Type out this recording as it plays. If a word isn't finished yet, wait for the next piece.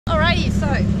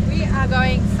we are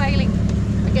going sailing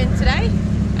again today,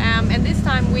 and this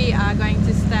time we are going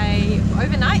to stay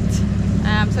overnight.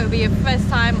 So it'll be a first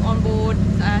time on board,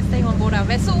 staying on board our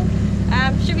vessel.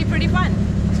 Should be pretty fun.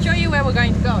 I'll show you where we're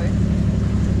going to go.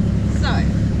 So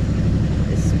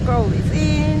this scroll is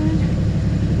in.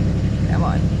 Come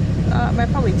on,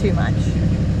 probably too much.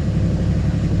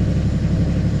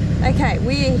 Okay,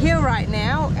 we're here right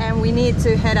now and we need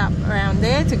to head up around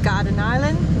there to Garden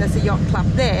Island. There's a yacht club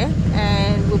there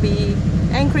and we'll be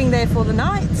anchoring there for the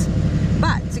night.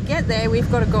 But to get there we've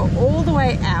got to go all the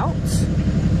way out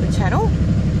the channel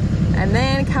and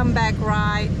then come back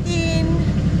right in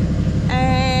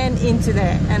and into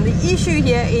there. And the issue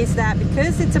here is that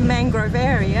because it's a mangrove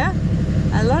area,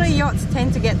 a lot of yachts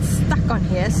tend to get stuck on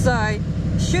here, so it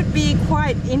should be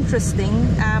quite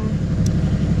interesting.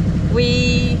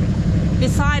 We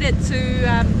decided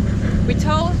to, we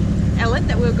told Ellen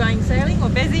that we were going sailing, or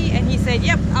Bezzy, and he said,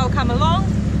 yep, I'll come along.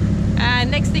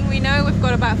 Next thing we know, we've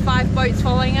got about 5 boats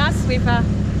following us. We've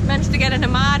managed to get an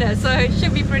armada, so it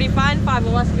should be pretty fun. 5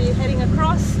 of us will be heading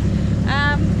across.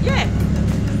 Yeah,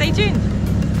 stay tuned.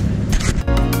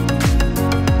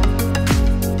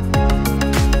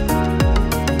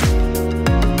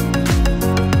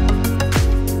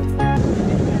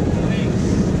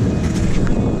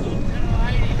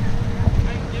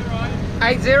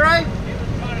 Zero?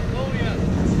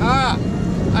 Ah,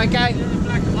 okay.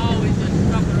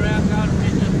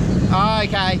 Oh,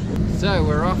 okay. So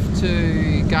we're off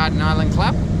to Garden Island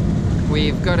Club.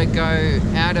 We've got to go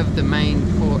out of the main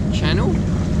port channel.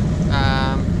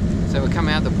 So we'll come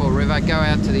out the Port River, go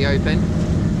out to the open,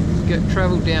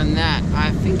 travel down that.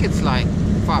 I think it's like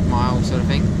 5 miles sort of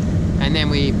thing. And then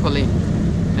we pull in.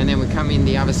 And then we come in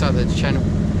the other side of the channel.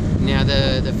 Now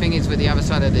the thing is, with the other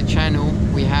side of the channel,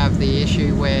 we have the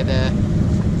issue where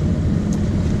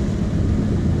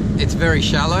it's very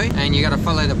shallow and you got to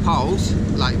follow the poles,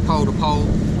 like pole to pole,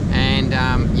 and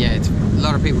yeah, a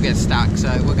lot of people get stuck.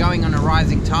 So we're going on a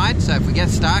rising tide, so if we get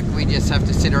stuck we just have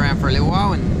to sit around for a little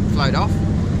while and float off.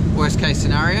 Worst case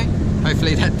scenario.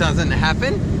 Hopefully that doesn't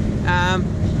happen.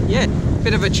 Yeah,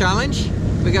 bit of a challenge.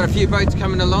 We got a few boats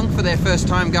coming along for their first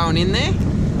time going in there.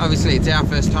 Obviously it's our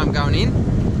first time going in.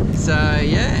 So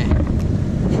yeah,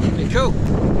 be cool.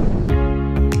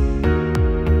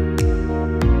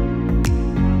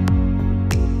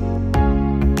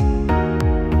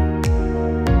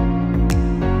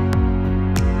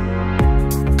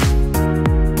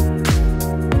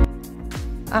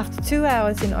 After 2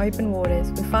 hours in open waters,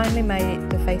 we finally made it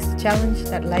to face the challenge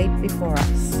that lay before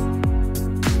us.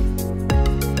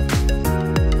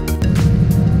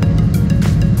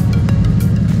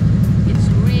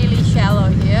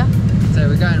 So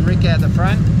we're going Rick out the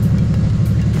front.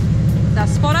 Our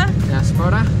spotter. Our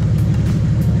spotter.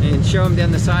 And show them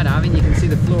down the side, Arvin, you can see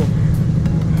the floor.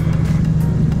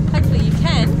 Hopefully you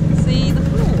can see the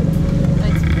floor.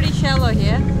 It's pretty shallow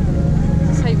here.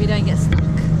 Just hope you don't get stuck.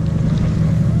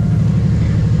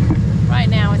 Right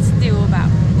now it's still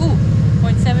about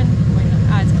 0.7.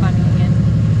 It's climbing again.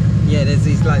 Yeah, there's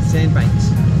these like sandbanks.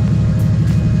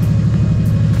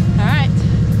 Alright.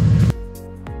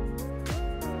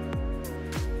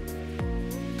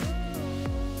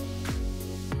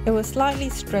 It was slightly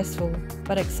stressful,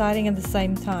 but exciting at the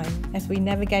same time as we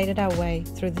navigated our way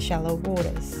through the shallow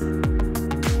waters. And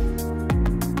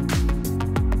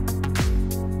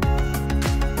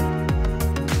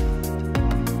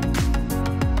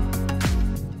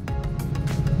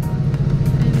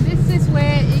this is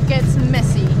where it gets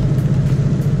messy.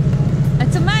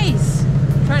 It's a maze,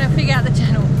 trying to figure out the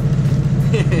channel.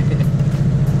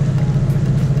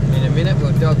 In a minute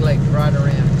we'll dogleg right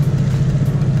around.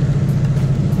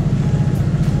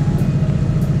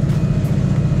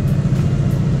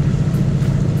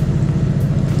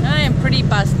 Pretty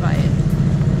buzzed by it.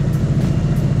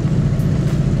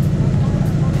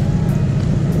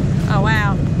 Oh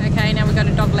wow, okay, now we've got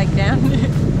a dog leg down.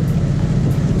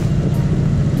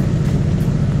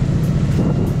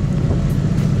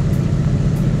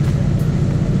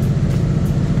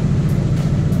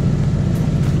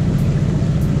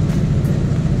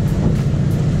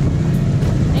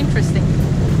 Interesting.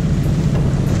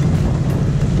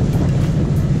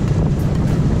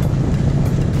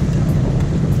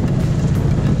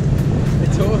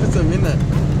 Awesome, isn't it?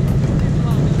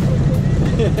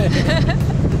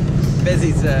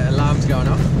 Bezzy's alarm's going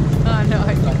off. Oh no.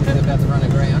 Like he's about to run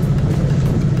aground.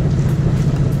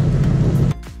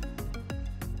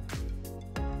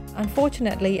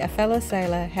 Unfortunately, a fellow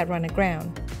sailor had run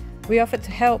aground. We offered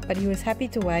to help, but he was happy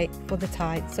to wait for the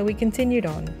tide, so we continued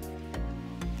on.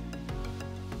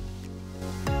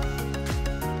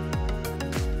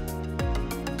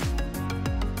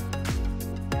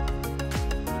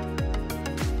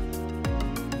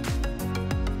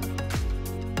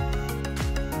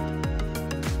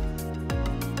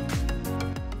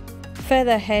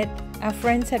 Further ahead, our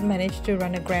friends had managed to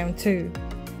run aground too.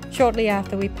 Shortly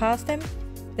after we passed them,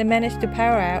 they managed to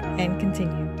power out and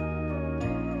continue.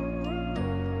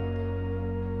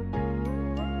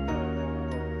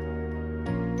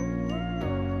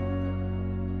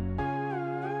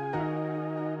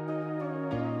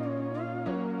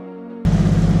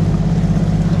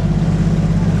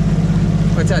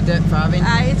 What's our depth, Arvin?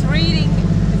 It's reading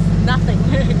nothing.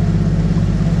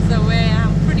 So we're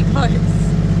pretty close.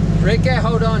 Rick,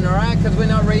 hold on, alright? Because we're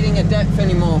not reading a depth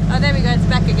anymore. Oh, there we go, it's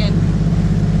back again.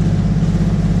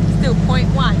 Still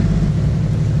 0.1.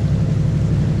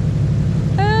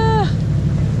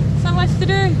 So much to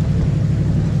do.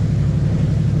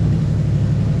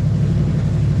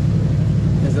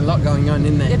 There's a lot going on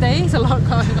in there. Yeah, there is a lot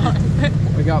going on.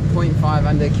 We got 0.5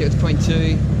 under, it's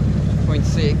 0.2,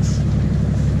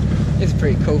 0.6. It's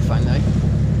pretty cool fun though.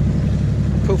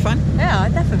 Cool fun? Yeah,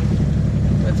 definitely.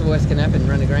 What's the worst can happen?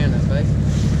 Run aground, I suppose.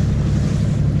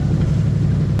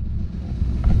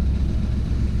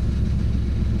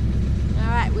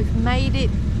 Alright, we've made it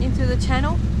into the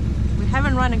channel. We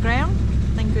haven't run aground,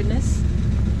 thank goodness.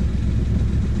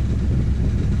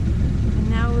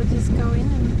 And now we'll just go in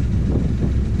and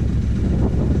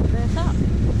berth up.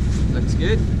 Looks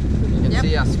good. You can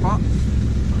see our spot.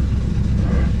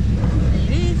 There it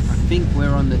is. I think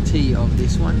we're on the tee of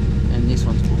this one, and this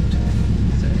one's booked.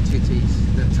 So 2 tees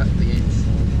that tuck the ends.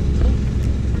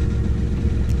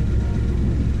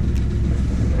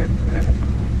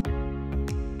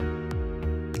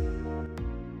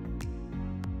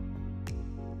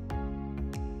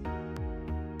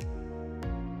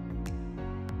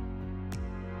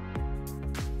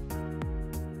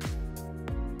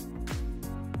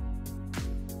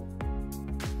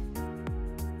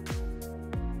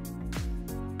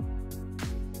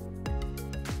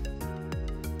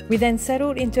 We then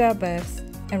settled into our berths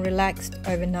and relaxed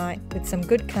overnight with some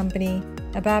good company,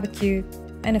 a barbecue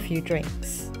and a few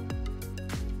drinks.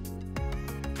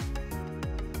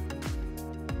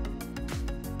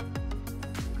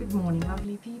 Good morning,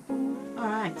 lovely people.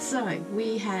 Alright, so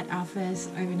we had our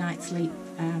first overnight sleep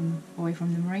away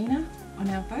from the marina on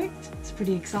our boat. It's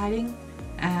pretty exciting.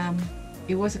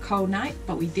 It was a cold night,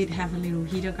 but we did have a little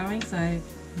heater going, so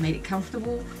made it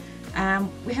comfortable.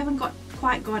 We haven't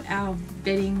quite got our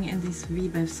bedding and this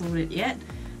V-berth sorted yet,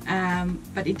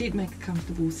 but it did make a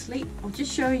comfortable sleep. I'll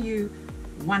just show you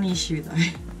one issue though.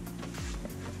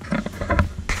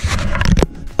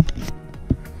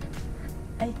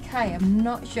 Okay, I'm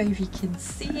not sure if you can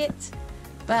see it,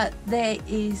 but there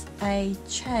is a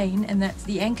chain, and that's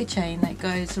the anchor chain that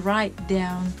goes right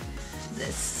down the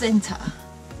center,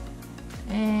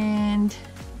 and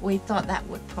we thought that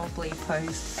would probably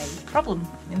pose a problem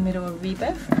in the middle of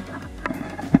V-berth.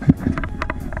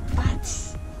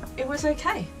 It was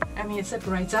okay. I mean, it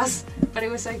separates us, but it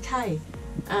was okay.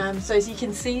 So as you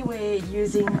can see, we're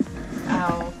using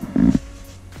our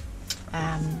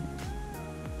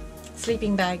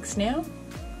sleeping bags now,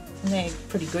 and they're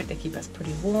pretty good. They keep us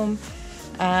pretty warm.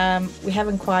 We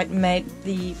haven't quite made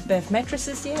the berth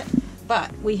mattresses yet,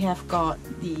 but we have got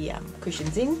the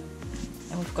cushions in,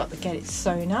 and we've got to get it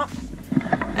sewn up.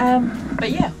 But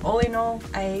yeah, all in all,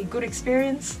 a good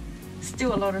experience.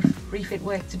 Still a lot of refit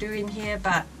work to do in here,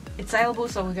 but it's sailable,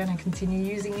 so we're going to continue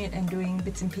using it and doing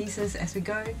bits and pieces as we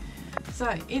go. So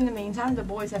in the meantime, the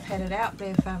boys have headed out.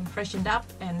 They've freshened up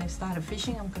and they've started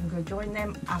fishing. I'm going to go join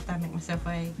them after I make myself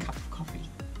a cup of coffee.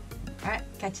 Alright,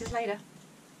 catch us later.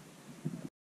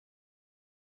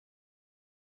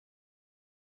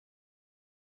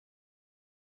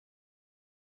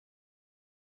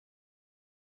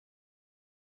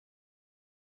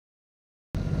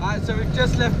 Alright, so we've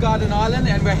just left Garden Island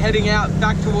and we're heading out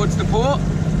back towards the port.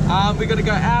 We're going to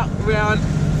go out, around,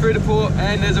 through the port,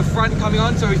 and there's a front coming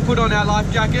on, so we've put on our life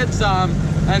jackets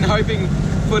and hoping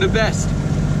for the best.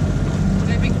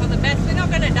 Hoping for the best. We're not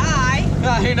going to die.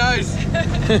 Who knows?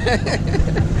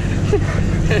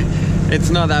 It's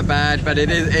not that bad, but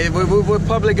we're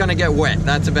probably going to get wet.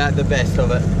 That's about the best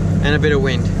of it, and a bit of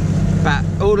wind. But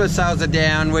all the sails are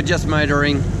down, we're just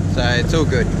motoring, so it's all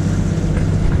good.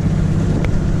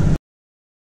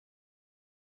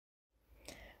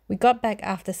 We got back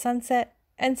after sunset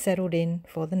and settled in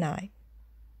for the night.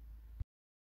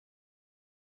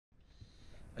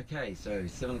 Okay, so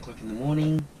 7 o'clock in the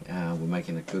morning. We're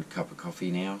making a good cup of coffee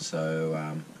now.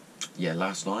 So yeah,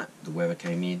 last night the weather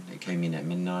came in. It came in at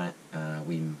midnight.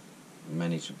 We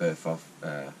managed to berth or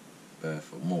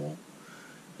more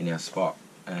in our spot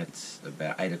at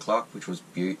about 8 o'clock, which was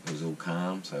beaut. It was all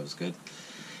calm, so it was good.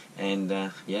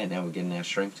 And yeah, now we're getting our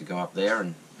strength to go up there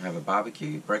and have a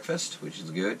barbecue breakfast, which is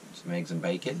good. Some eggs and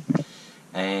bacon,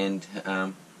 and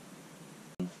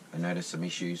noticed some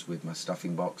issues with my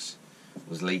stuffing box, it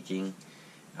was leaking,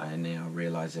 and now I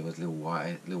realised there was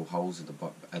little holes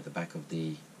at the back of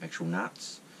the actual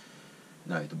nuts.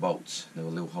 No, the bolts. There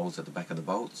were little holes at the back of the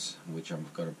bolts, which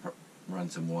I've got to run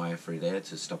some wire through there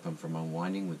to stop them from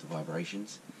unwinding with the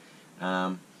vibrations,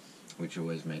 which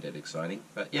always made it exciting.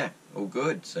 But yeah, all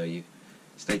good. So you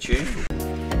stay tuned.